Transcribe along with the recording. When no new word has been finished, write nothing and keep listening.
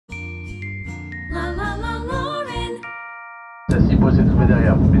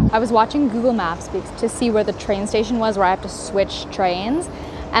I was watching Google Maps to see where the train station was, where I have to switch trains,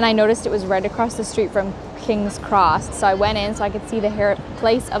 and I noticed it was right across the street from King's Cross. So I went in so I could see the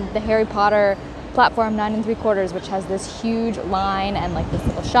place of the Harry Potter platform 9 3/4, which has this huge line and like this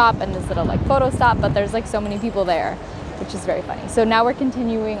little shop and this little like photo stop, but there's like so many people there, which is very funny. So now we're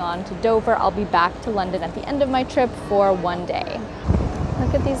continuing on to Dover. I'll be back to London at the end of my trip for one day.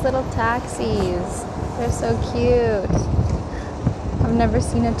 Look at these little taxis. They're so cute. I've never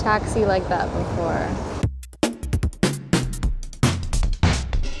seen a taxi like that before.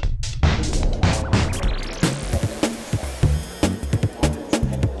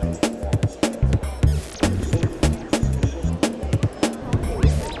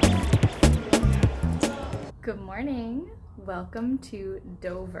 Good morning. Welcome to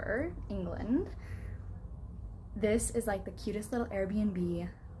Dover, England. This is like the cutest little Airbnb.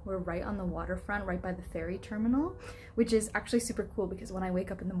 We're right on the waterfront, right by the ferry terminal, which is actually super cool because when I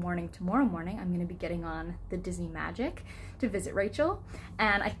wake up in the morning, tomorrow morning, I'm gonna be getting on the Disney Magic to visit Rachel.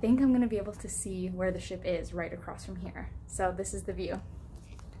 And I think I'm gonna be able to see where the ship is right across from here. So this is the view.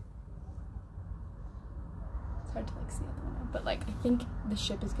 It's hard to like see out the window, but like I think the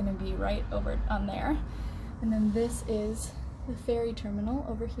ship is gonna be right over on there. And then this is the ferry terminal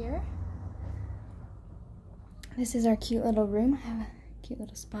over here. This is our cute little room. I have a cute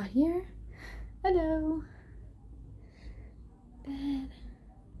little spot here. Hello. Bed.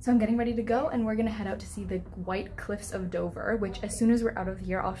 So I'm getting ready to go and we're gonna head out to see the White Cliffs of Dover, which as soon as we're out of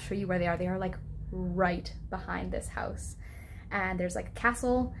here, I'll show you where they are. They are like right behind this house. And there's like a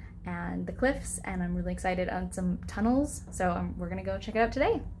castle and the cliffs, and I'm really excited on some tunnels. So we're gonna go check it out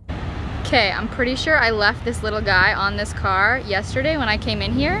today. Okay, I'm pretty sure I left this little guy on this car yesterday when I came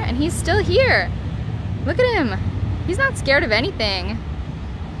in here, and he's still here. Look at him. He's not scared of anything.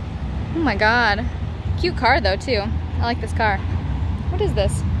 Oh my god. Cute car though too. I like this car. What is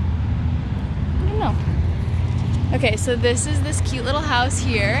this? I don't know. Okay, so this is this cute little house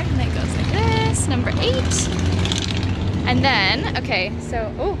here, and it goes like this, number 8. And then, okay,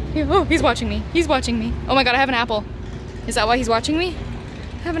 so, oh, he's watching me. He's watching me. Oh my god, I have an apple. Is that why he's watching me?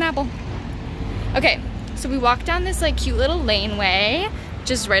 I have an apple. Okay, so we walk down this like cute little laneway,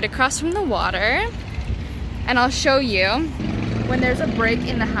 just right across from the water. And I'll show you, when there's a break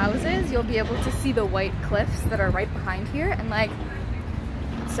in the houses, you'll be able to see the white cliffs that are right behind here, and like,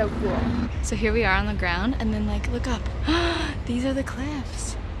 it's so cool. So here we are on the ground, and then like, look up. These are the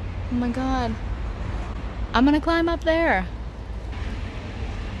cliffs. Oh my god. I'm gonna climb up there.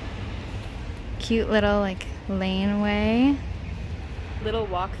 Cute little like laneway. Little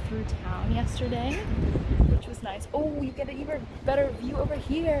walk through town yesterday, which was nice. Oh, you get an even better view over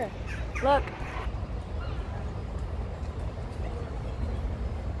here. Look.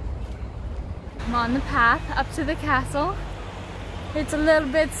 I'm on the path up to the castle. It's a little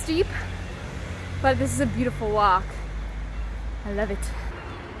bit steep, but this is a beautiful walk. I love it.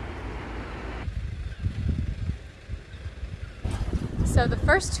 So the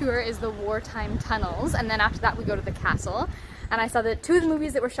first tour is the wartime tunnels, and then after that we go to the castle. And I saw that 2 of the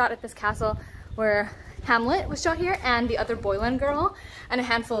movies that were shot at this castle were Hamlet was shot here, and The Other Boylan Girl, and a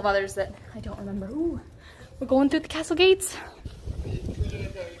handful of others that I don't remember. Ooh, we're going through the castle gates.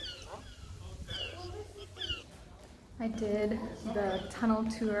 I did the tunnel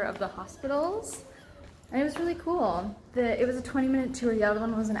tour of the hospitals, and it was really cool. It was a 20-minute tour. The other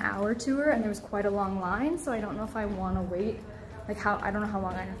one was an hour tour, and there was quite a long line, so I don't know if I want to wait. Like I don't know how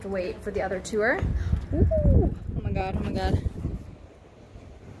long I have to wait for the other tour. Ooh, oh my god, oh my god.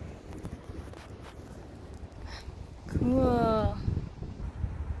 Cool.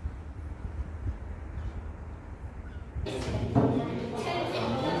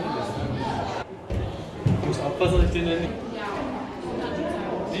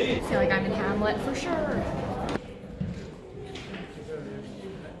 I feel like I'm in Hamlet for sure.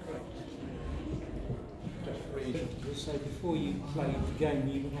 So before you play the game,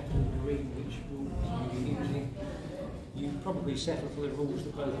 you would have to agree which rules you're using. You probably settle for the rules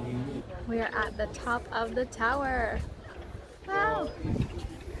that both of you need. We are at the top of the tower. Wow!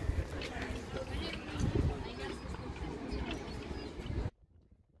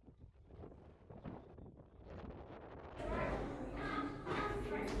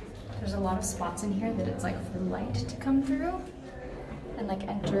 There's a lot of spots in here that it's like for light to come through and like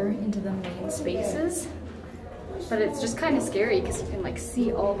enter into the main spaces. But it's just kind of scary because you can like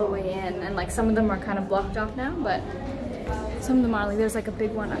see all the way in, and like some of them are kind of blocked off now, but some of them are. Like there's like a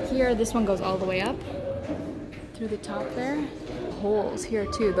big one up here. This one goes all the way up through the top there. Holes here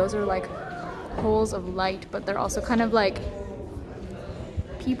too. Those are like holes of light, but they're also kind of like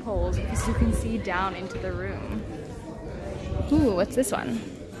peepholes because you can see down into the room. Ooh, what's this one?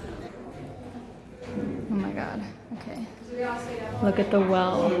 Oh my god. Okay. Look at the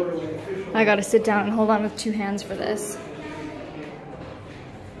well. I gotta sit down and hold on with 2 hands for this.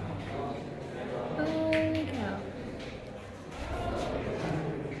 Holy cow.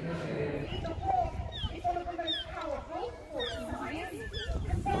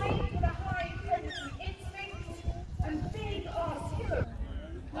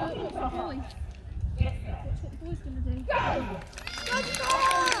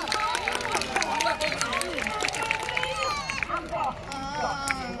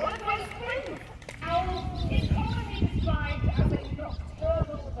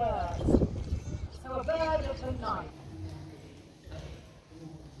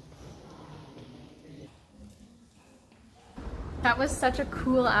 That was such a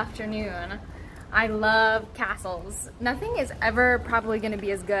cool afternoon. I love castles. Nothing is ever probably going to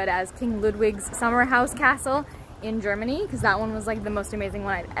be as good as King Ludwig's summer house castle in Germany, because that one was like the most amazing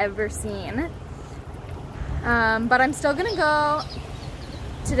one I'd ever seen. But I'm still gonna go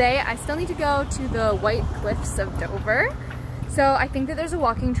today. I still need to go to the White Cliffs of Dover. So I think that there's a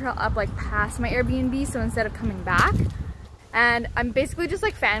walking trail up like past my Airbnb, so instead of coming back. And I'm basically just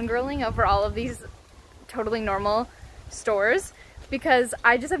like fangirling over all of these totally normal stores because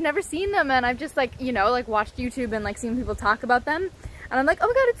I just have never seen them, and I've just like, you know, like watched YouTube and like seen people talk about them, and I'm like, oh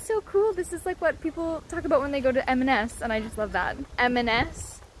my god, it's so cool. This is like what people talk about when they go to M&S, and I just love that.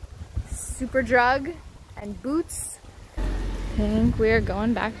 M&S, Superdrug, and Boots. I think we're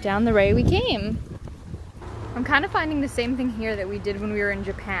going back down the way we came. I'm kind of finding the same thing here that we did when we were in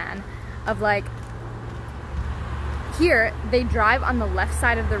Japan, of like, here they drive on the left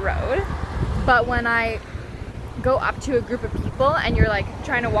side of the road, but when I go up to a group of people and you're like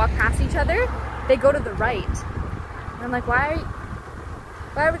trying to walk past each other, they go to the right. And I'm like, why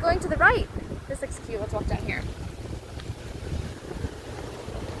are we going to the right? This looks cute. Let's walk down here.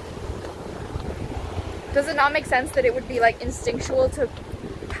 Does it not make sense that it would be like instinctual to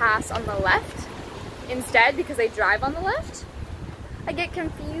pass on the left instead because they drive on the left? I get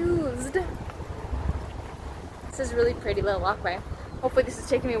confused. This is a really pretty little walkway. Hopefully this is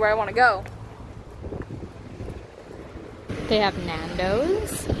taking me where I want to go. They have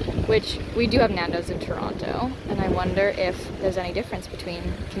Nando's, which we do have Nando's in Toronto, and I wonder if there's any difference between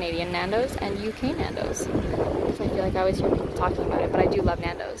Canadian Nando's and UK Nando's. So I feel like I always hear people talking about it, but I do love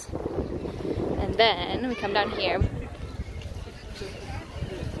Nando's. And then we come down here.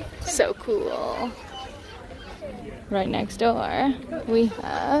 So cool. Right next door, we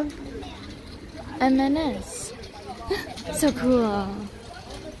have M&S. So cool.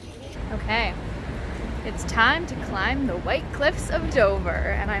 Okay. It's time to climb the White Cliffs of Dover,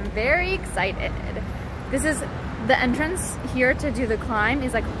 and I'm very excited. This is the entrance here to do the climb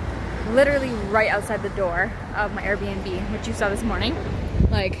is like literally right outside the door of my Airbnb, which you saw this morning.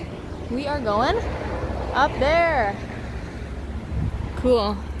 Like, we are going up there.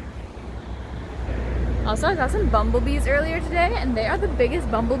 Cool. Also, I saw some bumblebees earlier today, and they are the biggest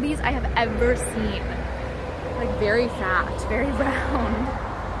bumblebees I have ever seen. Like very fat, very round.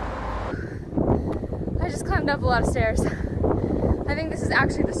 I just climbed up a lot of stairs. I think this is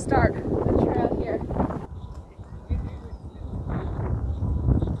actually the start of the trail here.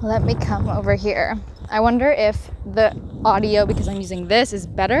 Let me come over here. I wonder if the audio, because I'm using this, is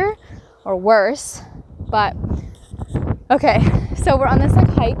better or worse, but okay. So we're on this like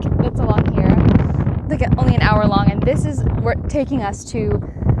hike that's along here, like only an hour long, and this is taking us to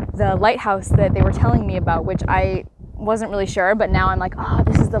the lighthouse that they were telling me about, which I wasn't really sure, but now I'm like, oh,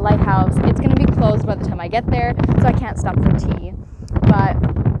 this is the lighthouse. It's gonna be closed by the time I get there, so I can't stop for tea. But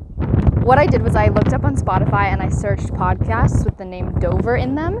what I did was I looked up on Spotify and I searched podcasts with the name Dover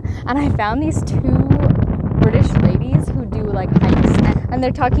in them, and I found these 2 British ladies who do like hikes, and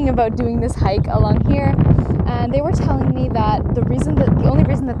they're talking about doing this hike along here, and they were telling me that the only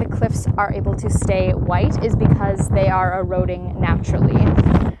reason that the cliffs are able to stay white is because they are eroding naturally.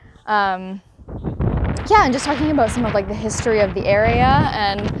 Yeah, and just talking about some of like the history of the area,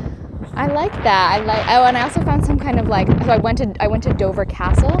 and I like that. And I also found some kind of like, so I went to Dover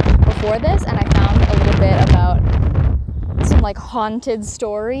Castle before this, and I found a little bit about some like haunted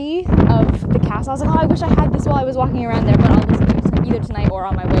story of the castle. I was like, oh, I wish I had this while I was walking around there, but I'll listen to it either tonight or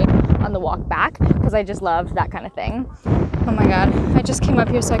on my way on the walk back, because I just love that kind of thing. Oh my god, I just came up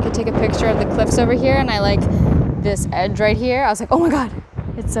here so I could take a picture of the cliffs over here, and I like this edge right here. I was like, oh my god,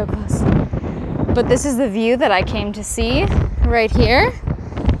 it's so close. But this is the view that I came to see right here.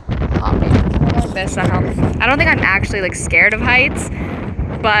 Oh man, like this, that helps. I don't think I'm actually like scared of heights,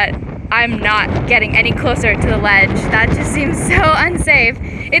 but I'm not getting any closer to the ledge. That just seems so unsafe.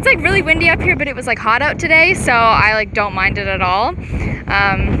 It's like really windy up here, but it was like hot out today, so I like don't mind it at all.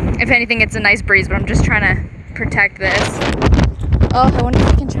 If anything, it's a nice breeze, but I'm just trying to protect this. Oh, I wonder if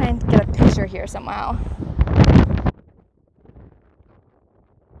I can try and get a picture here somehow.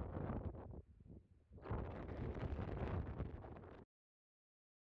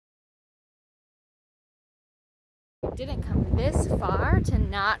 Didn't come this far to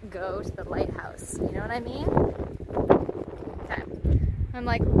not go to the lighthouse. You know what I mean? Okay. I'm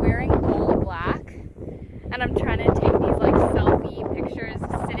like wearing all black and I'm trying to take these like selfie pictures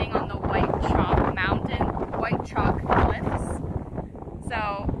sitting on the white chalk cliffs.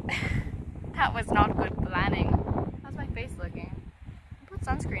 So that was not good planning. How's my face looking? I put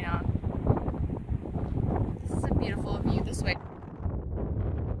sunscreen on. This is a beautiful view this way.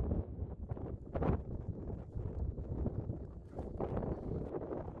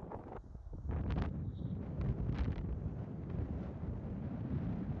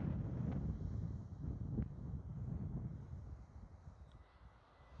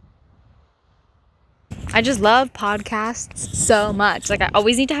 I just love podcasts so much. Like I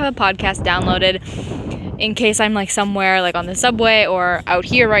always need to have a podcast downloaded in case I'm like somewhere like on the subway or out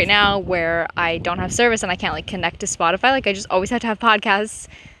here right now where I don't have service and I can't like connect to Spotify. Like I just always have to have podcasts.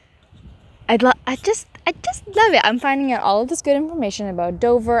 I just love it. I'm finding out all of this good information about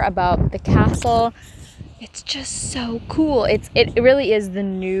Dover, about the castle. It's just so cool. It really is the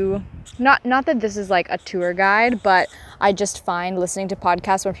new, not that this is like a tour guide, but I just find listening to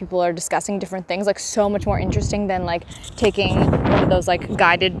podcasts where people are discussing different things like so much more interesting than like taking one of those like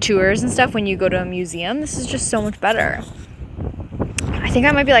guided tours and stuff when you go to a museum. This is just so much better. I think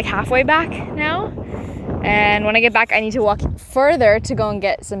I might be like halfway back now. And when I get back, I need to walk further to go and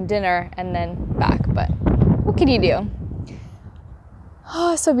get some dinner and then back. But what can you do?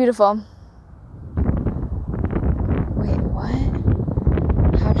 Oh, it's so beautiful. Wait,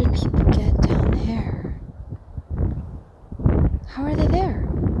 what? How did people get down there? How are they there?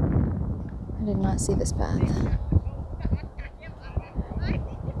 I did not see this path.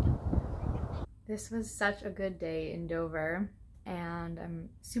 This was such a good day in Dover, and I'm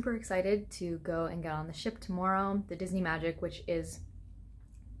super excited to go and get on the ship tomorrow, the Disney Magic, which is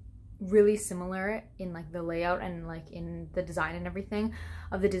really similar in like the layout and like in the design and everything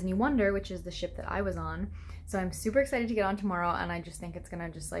of the Disney Wonder, which is the ship that I was on. So I'm super excited to get on tomorrow, and I just think it's gonna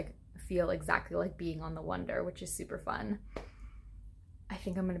just like feel exactly like being on the Wonder, which is super fun. I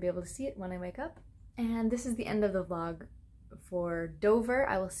think I'm gonna be able to see it when I wake up. And this is the end of the vlog for Dover.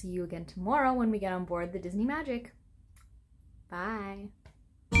 I will see you again tomorrow when we get on board the Disney Magic. Bye.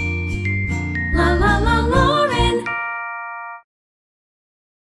 La la la Lauran.